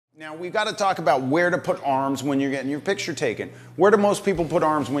Now we've got to talk about where to put arms when you're getting your picture taken. Where do most people put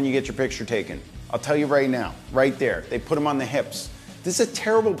arms when you get your picture taken? I'll tell you right now, right there. They put them on the hips. This is a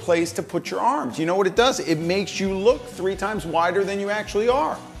terrible place to put your arms. You know what it does? It makes you look 3 times wider than you actually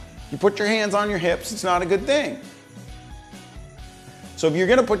are. You put your hands on your hips, it's not a good thing. So if you're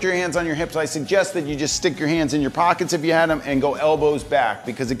gonna put your hands on your hips, I suggest that you just stick your hands in your pockets if you had them and go elbows back,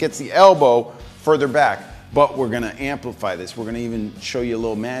 because it gets the elbow further back. But we're gonna amplify this. We're gonna even show you a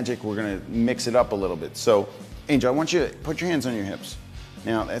little magic. We're gonna mix it up a little bit. So Angel, I want you to put your hands on your hips.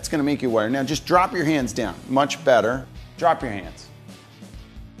 Now that's gonna make you wider. Now just drop your hands down, much better. Drop your hands.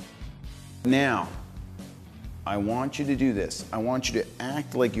 Now, I want you to do this. I want you to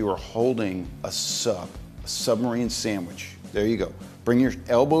act like you are holding a submarine sandwich. There you go. Bring your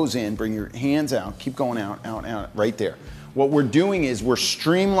elbows in, bring your hands out, keep going out, out, out, right there. What we're doing is we're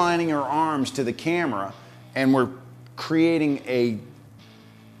streamlining our arms to the camera and we're creating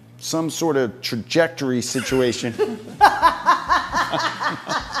some sort of trajectory situation.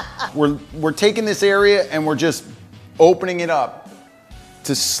 We're taking this area and we're just opening it up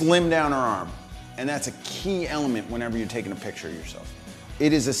to slim down our arm. And that's a key element whenever you're taking a picture of yourself.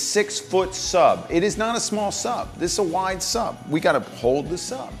 It is a 6-foot sub. It is not a small sub. This is a wide sub. We gotta hold the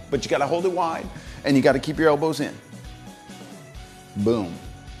sub, but you gotta hold it wide and you gotta keep your elbows in. Boom.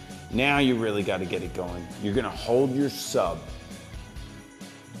 Now you really gotta get it going. You're gonna hold your sub.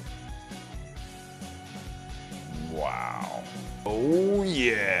 Wow. Oh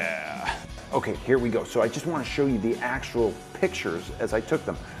yeah. Okay, here we go. So I just wanna show you the actual pictures as I took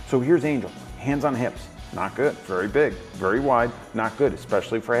them. So here's Angel, hands on hips. Not good, very big, very wide, not good,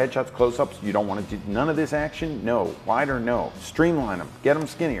 especially for headshots, close-ups. You don't want to do none of this action, no. Wider, no. Streamline them, get them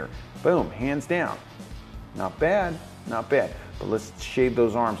skinnier. Boom, hands down. Not bad, not bad. But let's shave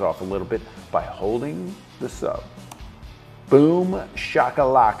those arms off a little bit by holding the sub. Boom,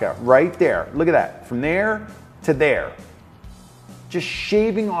 shakalaka, right there. Look at that, from there to there. Just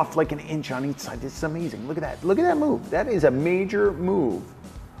shaving off like 1 inch on each side. This is amazing, look at that move. That is a major move.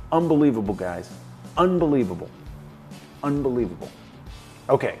 Unbelievable, guys. Unbelievable. Unbelievable.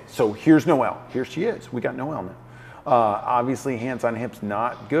 Okay, so here's Noelle. Here she is. We got Noelle now. Obviously, hands on hips,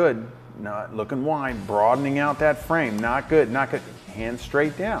 not good. Not looking wide, broadening out that frame. Not good, not good. Hands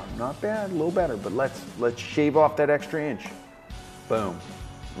straight down. Not bad, a little better, but let's shave off that extra inch. Boom.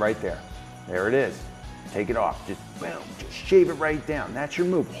 Right there. There it is. Take it off. Just boom. Just shave it right down. That's your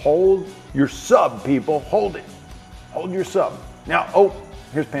move. Hold your sub, people. Hold it. Hold your sub. Now, oh,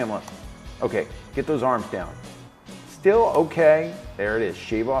 here's Pamela. Okay, get those arms down. Still okay. There it is.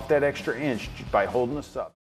 Shave off that extra inch by holding the sub.